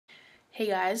Hey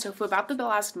guys, so for about the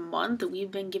last month,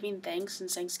 we've been giving thanks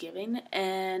since Thanksgiving,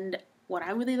 and what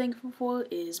I'm really thankful for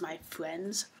is my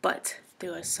friends. But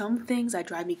there are some things that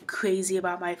drive me crazy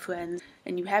about my friends,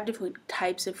 and you have different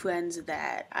types of friends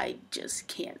that I just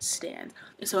can't stand.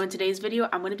 So in today's video,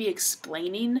 I'm going to be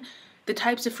explaining the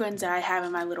types of friends that I have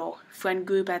in my little friend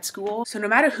group at school. So no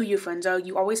matter who your friends are,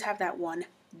 you always have that one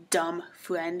dumb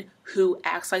friend who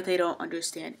acts like they don't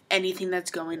understand anything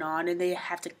that's going on, and they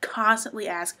have to constantly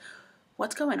ask,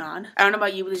 what's going on? I don't know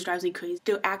about you, but this drives me crazy.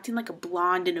 They're acting like a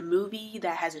blonde in a movie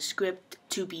that has a script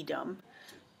to be dumb.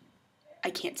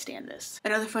 I can't stand this.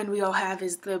 Another friend we all have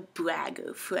is the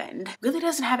bragger friend. Really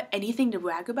doesn't have anything to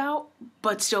brag about,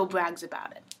 but still brags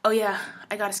about it. Oh yeah,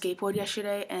 I got a skateboard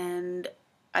yesterday and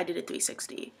I did a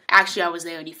 360. Actually, I was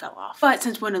there and he fell off. But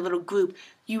since we're in a little group,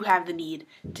 you have the need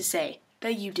to say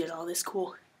that you did all this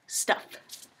cool stuff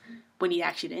when you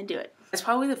actually didn't do it. That's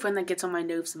probably the friend that gets on my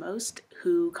nerves the most,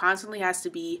 who constantly has to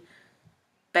be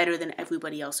better than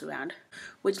everybody else around.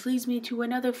 Which leads me to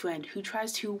another friend who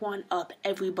tries to one-up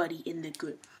everybody in the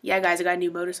group. Yeah, guys, I got a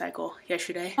new motorcycle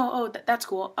yesterday. That's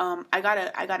cool. I got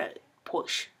a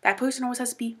Porsche. That person always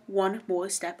has to be one more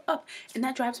step up, and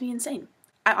that drives me insane.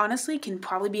 I honestly can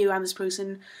probably be around this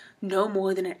person no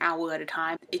more than an hour at a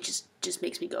time. It just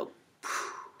makes me go,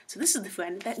 phew. So this is the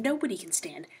friend that nobody can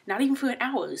stand, not even for an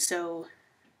hour, so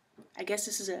I guess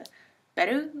this is a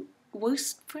better,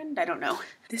 worse friend? I don't know.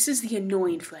 This is the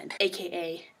annoying friend,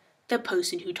 aka the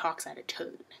person who talks out of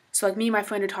turn. So like me and my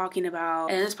friend are talking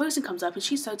about, and this person comes up and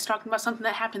she starts talking about something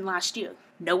that happened last year.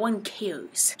 No one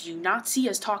cares. Do you not see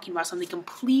us talking about something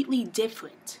completely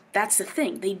different? That's the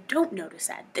thing. They don't notice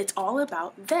that. It's all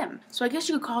about them. So I guess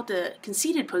you could call it the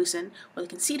conceited person or the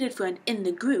conceited friend in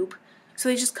the group. So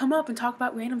they just come up and talk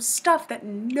about random stuff that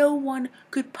no one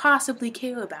could possibly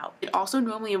care about. It also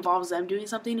normally involves them doing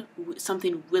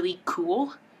something really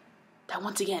cool that,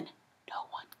 once again, no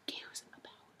one cares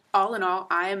about. All in all,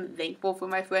 I am thankful for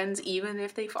my friends, even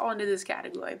if they fall into this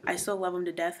category. I still love them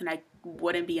to death, and I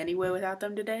wouldn't be anywhere without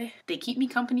them today. They keep me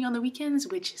company on the weekends,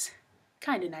 which is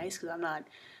kind of nice because I'm not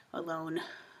alone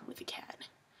with a cat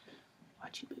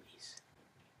watching movies.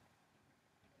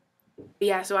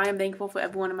 Yeah, so I am thankful for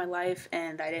everyone in my life,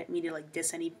 and I didn't mean to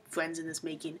diss any friends in this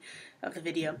making of the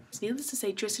video. So needless to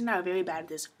say, Tristan and I are very bad at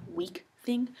this week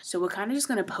thing, so we're kind of just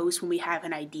going to post when we have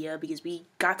an idea because we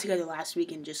got together last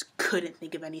week and just couldn't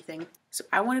think of anything. So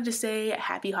I wanted to say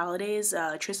happy holidays.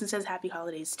 Tristan says happy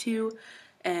holidays too,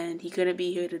 and he couldn't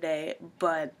be here today,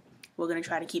 but we're going to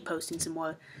try to keep posting some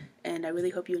more, and I really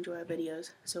hope you enjoy our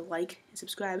videos. So like and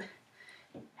subscribe.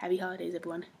 Happy holidays,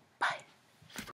 everyone.